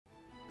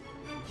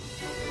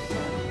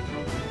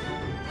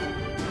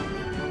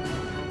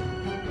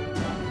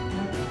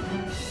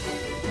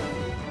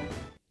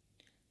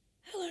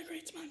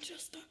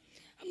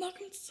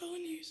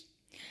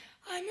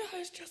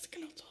is Jessica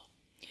Nuttall.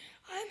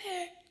 I am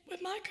here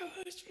with my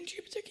co-host from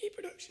Jupiter Key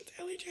Productions,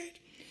 Ellie Jade,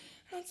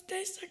 and on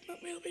today's segment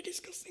we'll be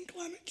discussing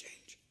climate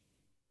change.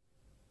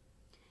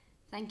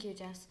 Thank you,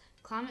 Jess.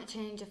 Climate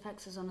change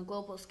affects us on a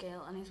global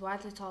scale and is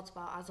widely talked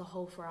about as a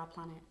whole for our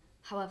planet.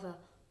 However,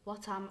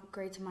 what are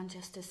Greater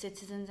Manchester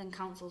citizens and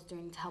councils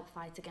doing to help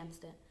fight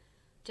against it?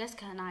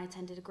 Jessica and I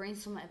attended a Green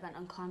Summit event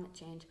on climate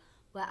change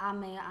where our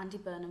Mayor Andy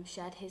Burnham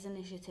shared his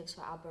initiatives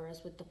for our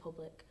boroughs with the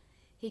public.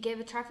 He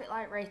gave a traffic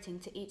light rating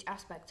to each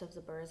aspect of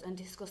the boroughs and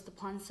discussed the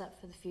plans set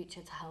for the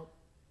future to help.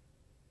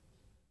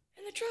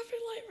 In the traffic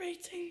light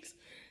ratings,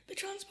 the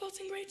Transport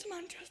in Greater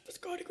Manchester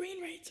scored a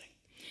green rating.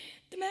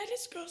 The Mayor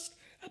discussed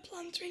a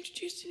plan to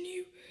introduce a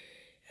new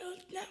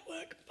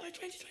network by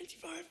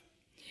 2025.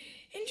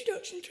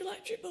 Introduction to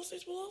electric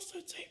buses will also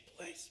take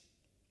place.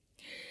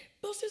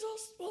 Buses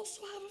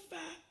also have a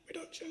fare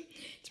reduction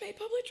to make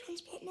public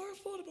transport more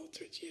affordable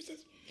to its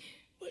users,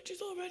 which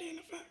is already in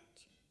effect.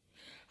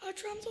 Our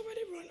trams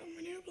already run on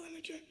renewable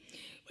energy,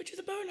 which is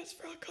a bonus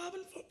for our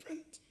carbon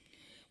footprint.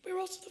 We are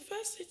also the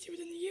first city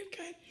within the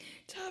UK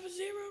to have a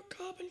zero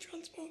carbon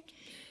transport,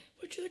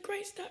 which is a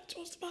great step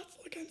towards the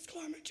battle against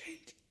climate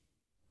change.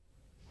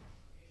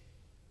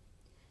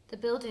 The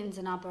buildings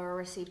in our borough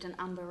received an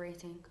amber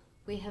rating.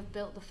 We have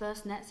built the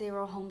first net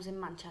zero homes in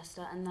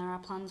Manchester and there are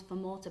plans for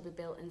more to be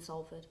built in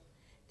Salford.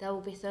 There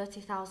will be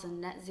 30,000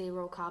 net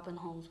zero carbon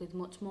homes with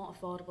much more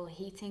affordable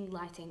heating,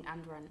 lighting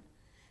and rent.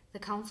 The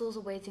councils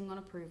are waiting on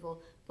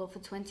approval, but for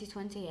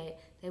 2028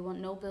 they want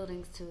no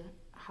buildings to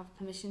have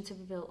permission to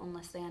be built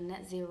unless they are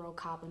net zero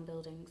carbon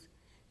buildings.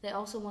 They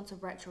also want to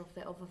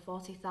retrofit over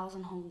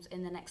 40,000 homes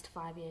in the next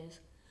 5 years.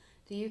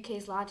 The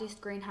UK's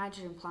largest green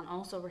hydrogen plant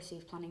also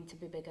received planning to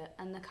be bigger,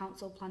 and the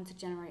council plan to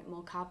generate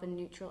more carbon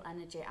neutral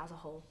energy as a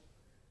whole.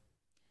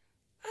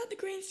 At the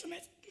Green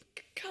Summit,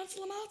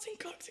 Councillor Martin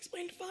Cox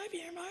explained a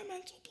 5-year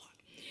environmental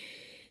plan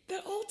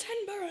that all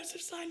 10 boroughs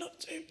have signed up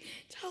to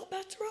help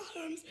better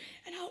our homes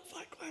and help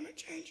fight climate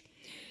change.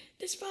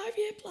 This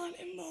 5-year plan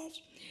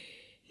involves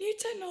new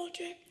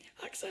technology,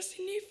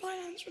 accessing new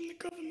finance from the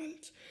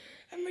government,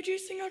 and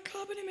reducing our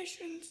carbon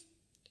emissions.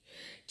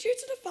 Due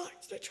to the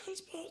fact that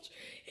transport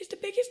is the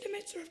biggest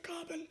emitter of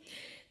carbon,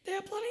 they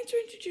are planning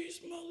to introduce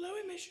more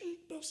low-emission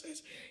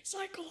buses,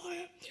 cycle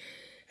hire,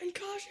 and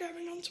car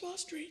sharing onto our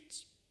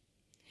streets.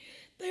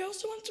 They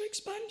also want to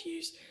expand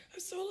use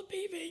of solar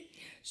PV,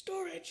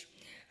 storage,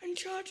 and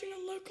charging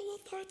on local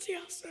authority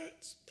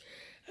assets,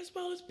 as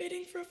well as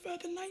bidding for a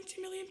further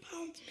 £90 million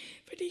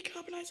for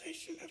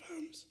decarbonisation of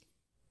homes.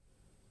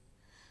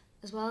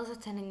 As well as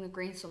attending the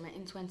Green Summit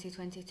in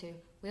 2022,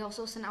 we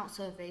also sent out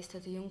surveys to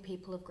the young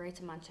people of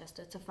Greater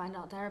Manchester to find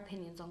out their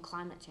opinions on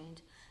climate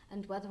change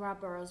and whether our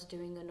boroughs are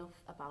doing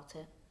enough about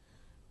it.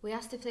 We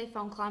asked if they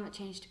found climate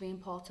change to be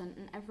important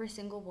and every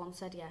single one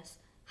said yes.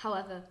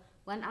 However,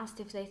 when asked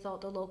if they thought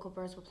the local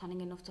boroughs were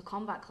planning enough to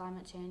combat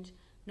climate change,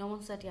 no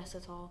one said yes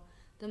at all.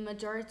 The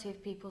majority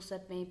of people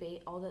said maybe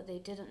or that they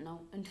didn't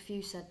know, and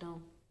few said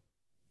no.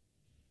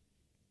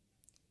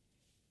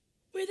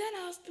 We then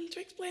asked them to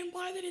explain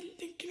why they didn't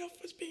think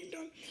enough was being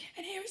done,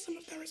 and here are some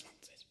of their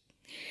responses.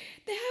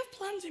 They have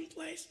plans in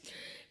place,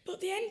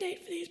 but the end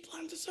date for these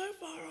plans are so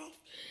far off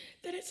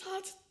that it's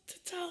hard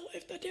to tell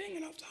if they're doing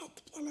enough to help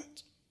the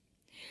planet.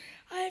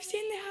 I have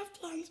seen they have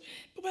plans,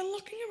 but when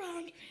looking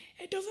around,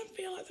 it doesn't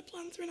feel like the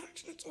plans are in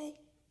action at all.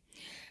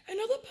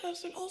 Another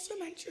person also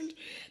mentioned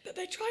that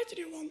they tried to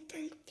do one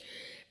thing,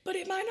 but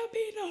it might not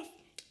be enough,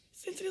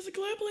 since it is a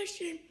global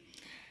issue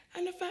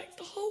and affects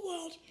the whole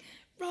world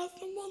rather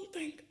than one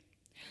thing.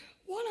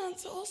 One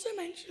answer also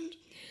mentioned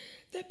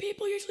that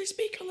people usually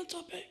speak on the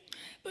topic,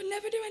 but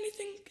never do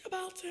anything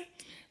about it,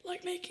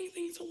 like making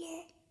things a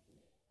law.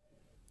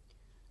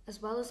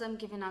 As well as them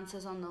giving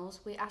answers on those,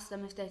 we asked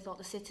them if they thought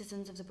the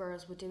citizens of the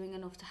boroughs were doing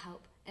enough to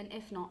help, and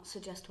if not,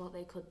 suggest what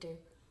they could do.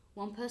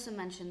 One person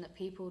mentioned that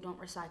people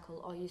don't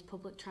recycle or use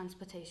public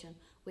transportation,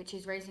 which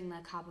is raising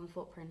their carbon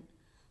footprint.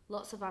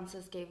 Lots of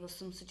answers gave us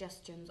some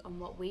suggestions on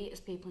what we as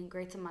people in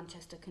Greater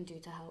Manchester can do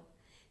to help.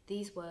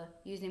 These were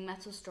using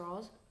metal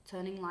straws,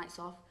 turning lights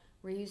off,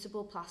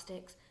 reusable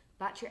plastics,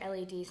 battery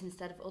LEDs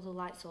instead of other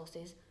light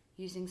sources,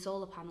 using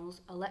solar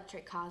panels,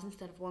 electric cars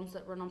instead of ones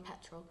that run on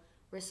petrol,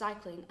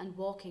 recycling and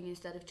walking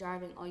instead of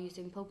driving or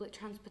using public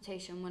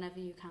transportation whenever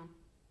you can.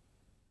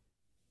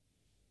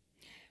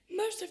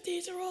 Most of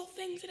these are all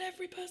things that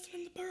every person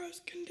in the boroughs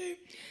can do,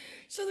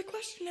 so the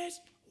question is,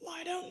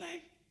 why don't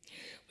they?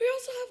 We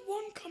also have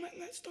one comment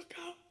that stuck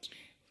out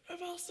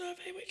of our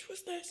survey, which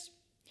was this: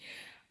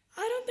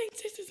 I don't think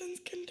citizens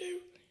can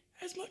do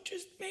as much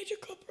as major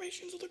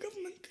corporations or the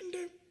government can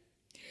do.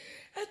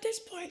 At this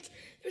point,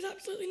 there's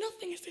absolutely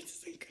nothing a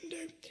citizen can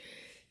do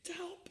to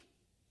help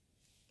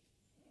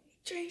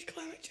change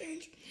climate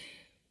change.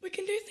 We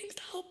can do things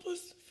to help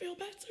us feel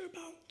better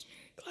about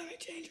climate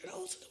change and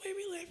also the way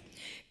we live,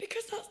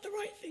 because that's the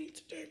right thing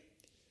to do.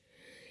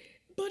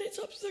 But it's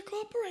up to the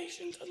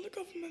corporations and the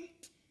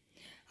government.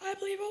 I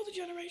believe older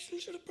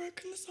generations should have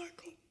broken the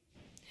cycle.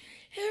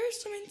 Here are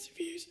some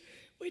interviews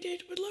we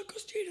did with local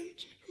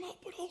students from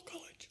Hotwood Hall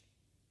College.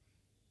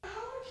 How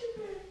much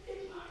of an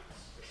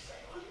impact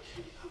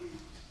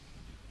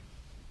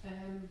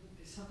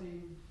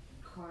having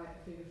quite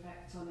a big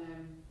effect on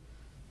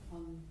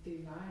the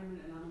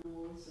environment and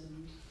animals,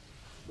 and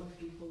where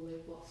people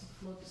live, lots of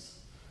floods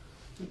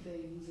and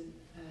things, and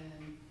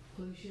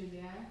pollution in the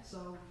air.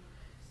 So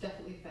it's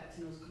definitely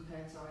affecting us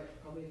compared to how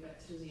it probably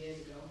affected us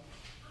years ago.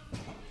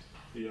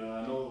 Yeah,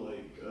 I know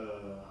like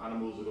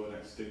animals are going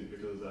extinct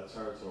because their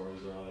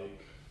territories are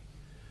like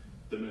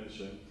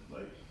diminishing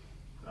like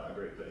at a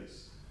great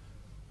pace.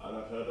 And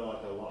I've heard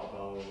like a lot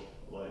about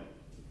like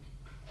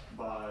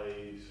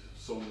by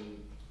some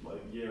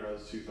like year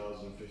as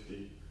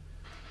 2050,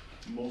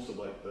 most of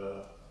like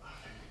the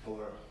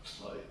polar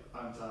like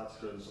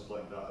Antarctica and stuff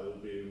like that will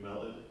be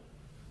melted,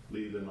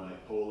 leaving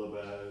like polar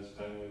bears,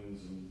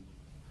 penguins and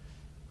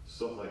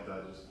stuff like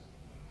that just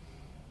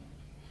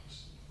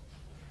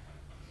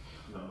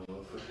not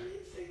welfare.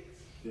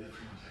 Yeah,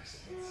 pretty much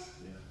extinct.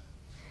 Yeah.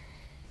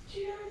 Do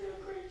you know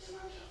the Great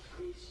Samantha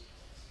Greece?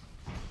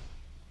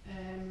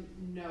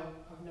 No,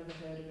 I've never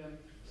heard of them.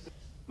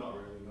 Not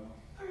really, no.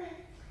 Okay,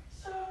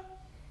 so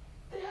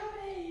they have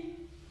an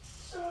aim,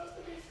 so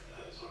they're basically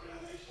like this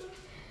organisation,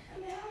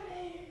 and they have an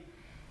aim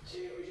to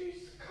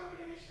reduce carbon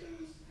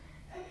emissions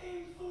and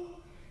aim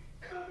for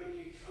carbon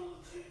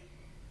neutrality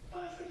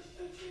by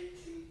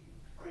 2038 in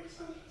Great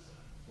Manchester.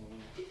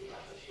 Do you think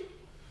that's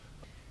achievable?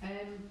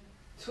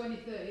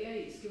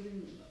 2038 is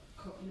given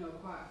quite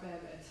a fair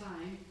bit of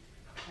time,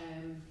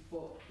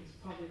 but there's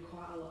probably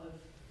quite a lot of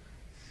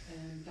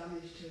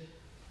damage to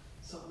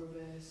sort of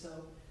reverse, so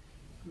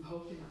I'm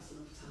hoping that's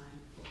enough time,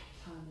 but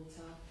time will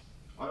tell.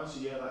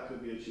 Honestly, yeah, that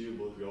could be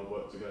achievable if we all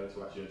work together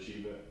to actually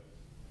achieve it.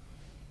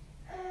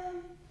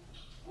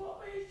 What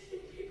ways do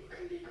you think people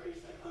can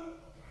decrease their carbon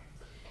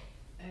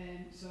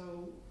footprint?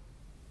 So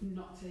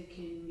not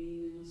taking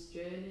meaningless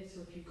journeys.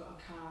 So if you've got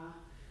a car,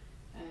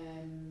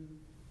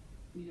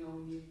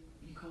 you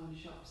corner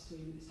shops 3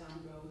 minutes down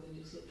the road and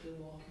just literally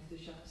walking to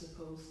the shop as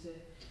opposed to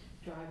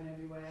driving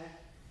everywhere.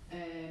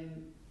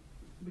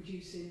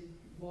 Reducing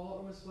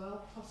water as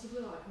well,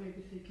 possibly, like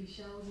maybe taking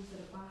showers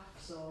instead of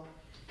baths, or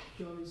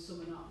during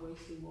summer not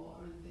wasting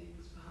water and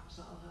things, perhaps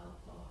that'll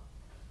help,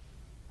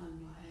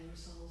 and like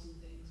aerosols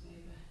and things,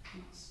 maybe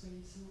not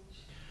spraying so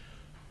much.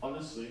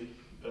 Honestly,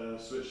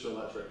 switch to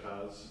electric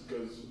cars,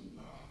 because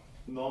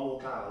normal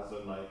cars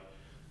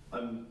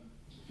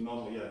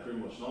pretty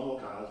much normal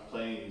cars,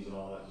 planes and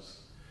all that just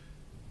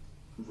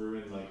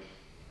ruin like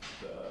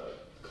the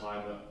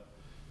climate,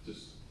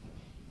 just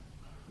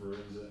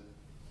ruins it.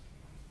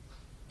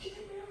 Do you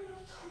think we have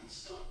enough time to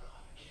stop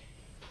climate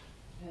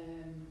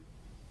change?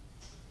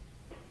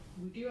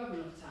 We do have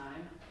enough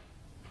time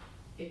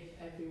if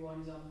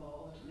everyone is on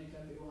board and if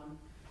everyone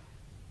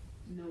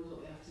knows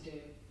what they have to do,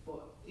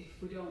 but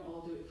if we don't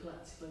all do it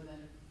collectively,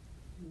 then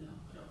no,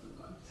 I don't think we've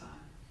got enough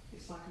time.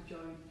 It's like a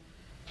joint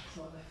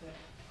sort of effort.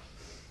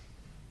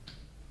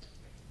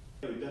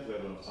 Yeah, we definitely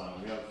have enough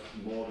time. We have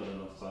more than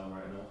enough time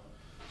right now.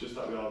 Just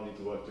that we all need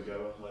to work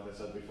together, like I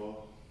said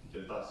before.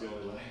 That's the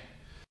only way.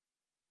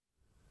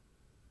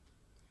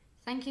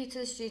 Thank you to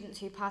the students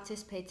who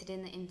participated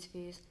in the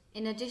interviews.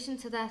 In addition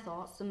to their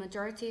thoughts, the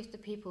majority of the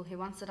people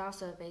who answered our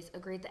surveys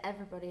agreed that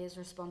everybody is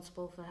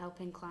responsible for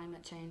helping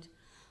climate change,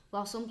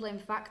 while some blame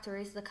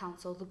factories, the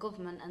council, the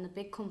government and the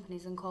big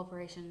companies and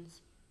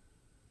corporations.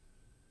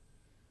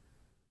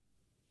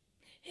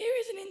 Here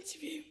is an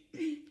interview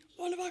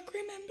one of our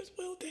crew members,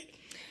 Will, did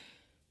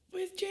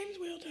with James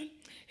Wilden,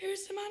 who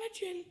is the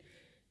managing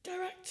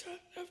director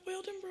of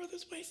Wilden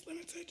Brothers Waste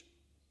Limited.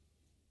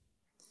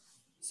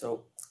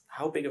 So,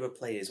 how big of a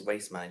play is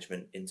waste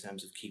management in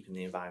terms of keeping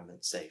the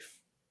environment safe?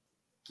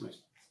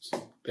 It's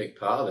a big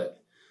part of it.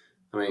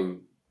 I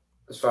mean,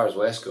 as far as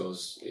waste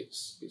goes,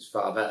 it's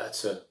far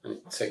better and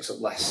it takes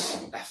up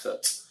less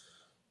effort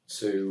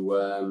to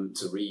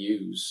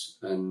reuse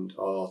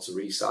or to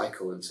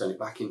recycle and turn it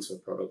back into a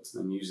product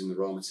than using the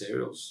raw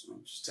materials.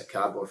 Just take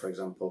cardboard, for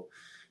example.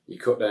 You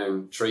cut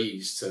down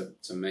trees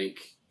to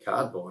make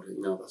cardboard.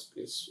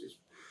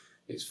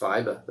 It's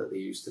fibre that they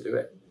use to do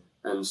it,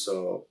 and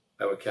so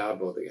our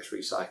cardboard that gets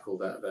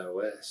recycled out of our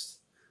waste,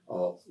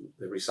 or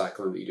the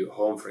recycling that you do at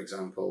home, for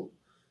example,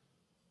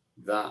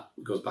 that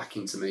goes back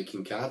into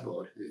making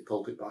cardboard. You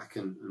pulp it back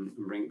and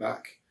bring it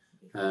back.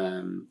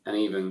 And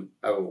even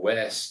our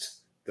waste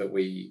that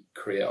we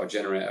create or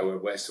generate, our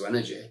waste to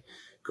energy,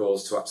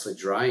 goes to actually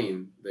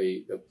drying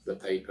the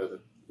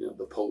paper,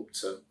 the pulp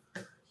to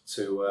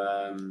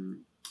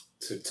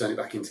turn it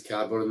back into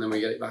cardboard, and then we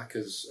get it back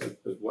as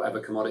whatever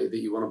commodity that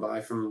you want to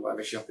buy from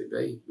whatever shop it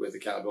be, with the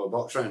cardboard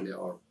box around it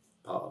or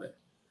part of it.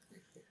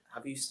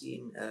 Have you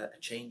seen a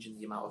change in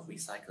the amount of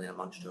recycling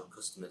amongst your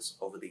customers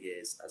over the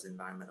years as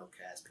environmental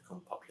care has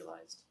become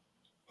popularised?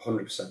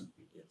 100%.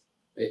 Yes.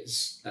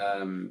 It's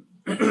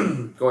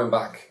going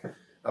back,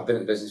 I've been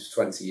in the business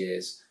for 20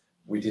 years.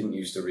 We didn't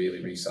used to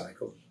really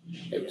recycle.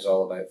 It was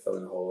all about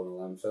filling a hole in a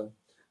landfill.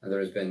 And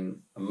there has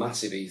been a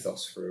massive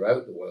ethos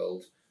throughout the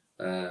world.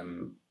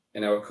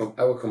 And our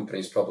company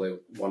is probably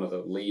one of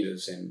the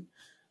leaders in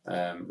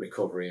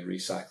recovery and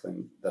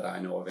recycling that I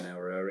know of in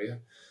our area.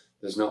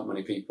 There's not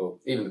many people,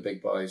 even the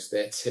big boys,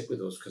 they tip with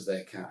us because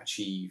they can't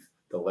achieve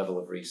the level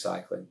of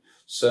recycling.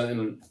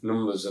 Certain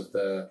numbers of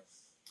the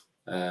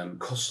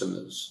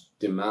customers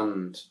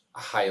demand a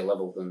higher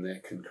level than they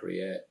can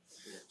create.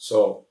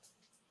 So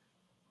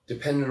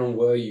depending on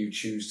where you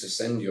choose to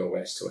send your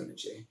waste to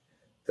energy,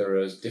 there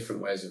are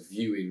different ways of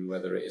viewing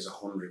whether it is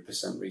 100%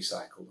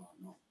 recycled or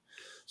not.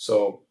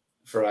 So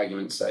for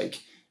argument's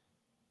sake,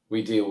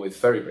 we deal with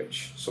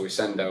Ferrybridge. So we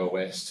send our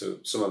waste to,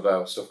 some of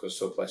our stuff goes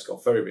to a place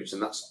called Ferrybridge,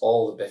 and that's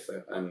all the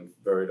Biffa and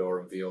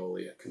Viridor and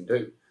Veolia can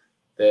do.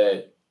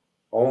 They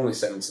only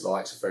send to the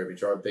likes of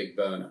Ferrybridge or a big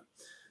burner.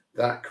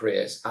 That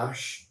creates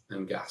ash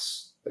and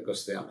gas that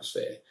goes to the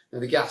atmosphere. Now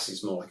the gas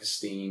is more like a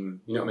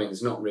steam, you know what I mean?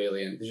 There's not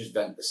really, they just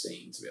vent the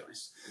steam, to be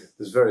honest.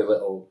 There's very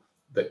little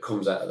that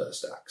comes out of those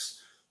stacks.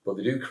 But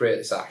they do create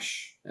this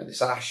ash. And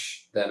this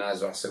ash then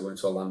either has to go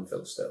into a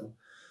landfill still.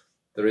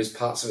 There is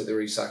parts of it that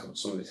are recycled, but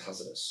some of it's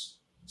hazardous.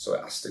 So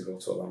it has to go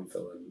to a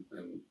landfill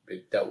and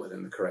be dealt with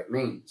in the correct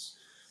means.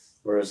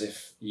 Whereas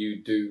if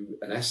you do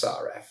an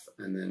SRF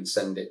and then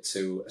send it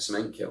to a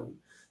cement kiln,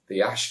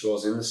 the ash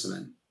goes in the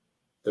cement.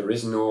 There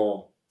is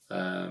no,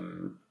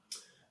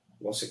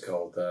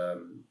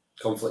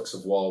 conflicts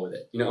of war with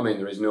it. You know what I mean?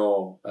 There is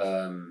no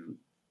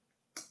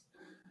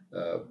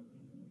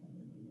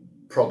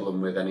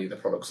problem with any of the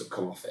products that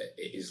come off it.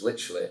 It is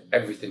literally,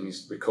 everything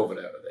is recovered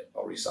out of it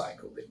or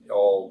recycled. It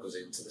all goes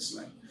into the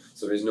cement.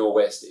 So there is no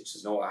wastage,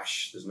 there's no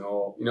ash, there's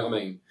no, you know what I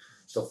mean?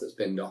 Stuff that's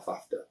binned off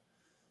after.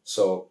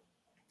 So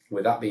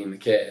with that being the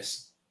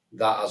case,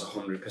 that has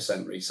 100%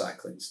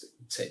 recycling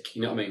tick,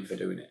 you know what I mean, for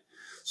doing it.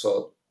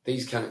 So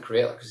these can't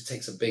create that because it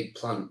takes a big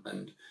plant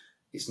and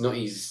it's not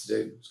easy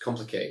to do, it's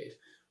complicated.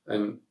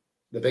 And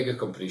the bigger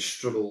companies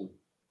struggle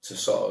to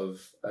sort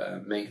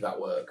of make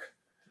that work.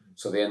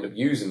 So they end up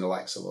using the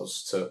likes of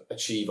us to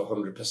achieve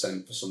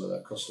 100% for some of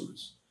their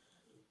customers.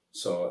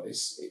 So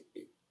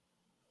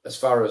as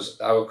far as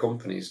our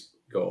companies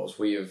goes,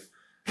 we have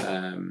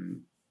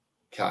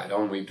carried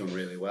on. We've done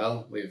really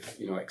well. We've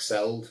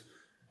excelled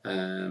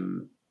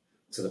to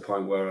the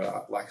point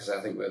where, like I say,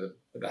 I think we're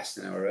the best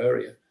in our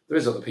area. There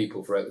is other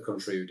people throughout the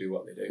country who do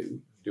what they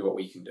do what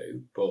we can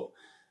do, but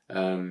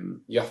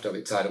you have to have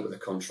it tied up with a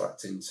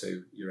contract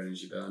into your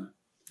energy burner,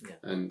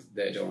 and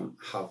they don't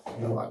have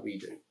that like we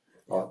do.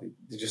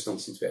 They just don't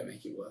seem to be able to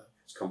make it work.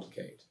 It's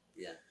complicated.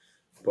 Yeah.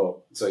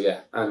 But so yeah,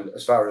 and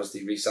as far as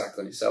the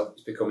recycling itself,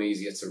 it's become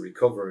easier to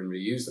recover and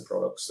reuse the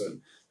products,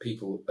 and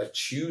people are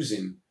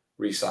choosing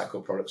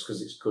recycled products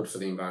because it's good for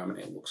the environment.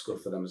 It looks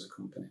good for them as a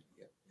company.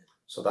 Yeah.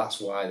 So that's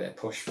why they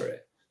push for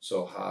it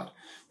so hard.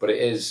 But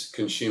it is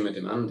consumer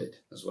demanded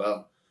as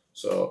well.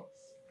 So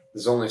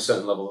there's only a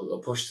certain level that they'll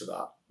push to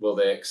that. Will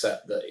they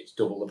accept that it's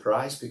double the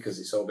price because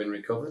it's all been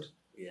recovered,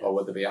 or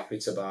would they be happy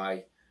to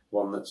buy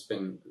one that's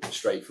been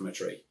straight from a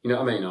tree, you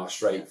know what I mean, or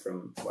straight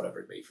from whatever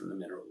it be, from the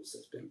minerals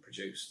that's been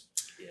produced.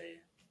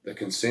 The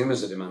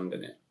consumers are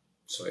demanding it,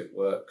 so it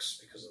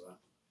works because of that.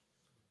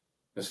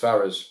 As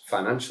far as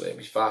financially, it'd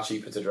be far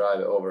cheaper to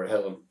drive it over a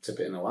hill and tip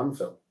it in a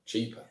landfill,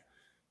 cheaper.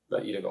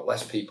 But you'd have got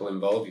less people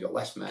involved, you've got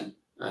less men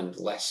and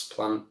less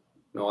plant,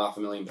 no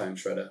 £500,000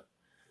 shredder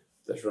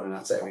that's running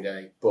at it every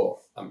day. But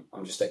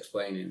I'm just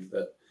explaining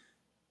that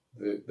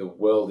the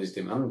world is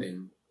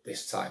demanding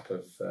this type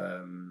of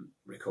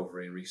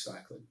recovery and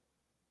recycling.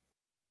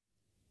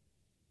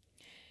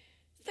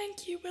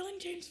 Thank you, Will and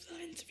James, for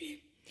that interview.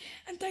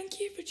 And thank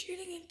you for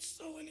tuning in to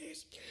Solar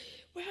News.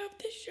 We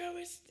hope this show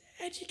has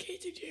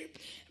educated you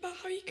about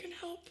how you can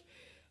help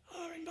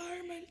our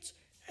environment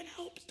and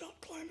help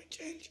stop climate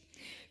change.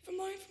 For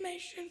more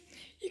information,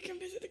 you can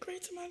visit the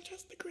Greater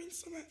Manchester Green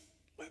Summit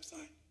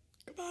website.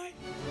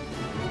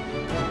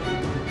 Goodbye.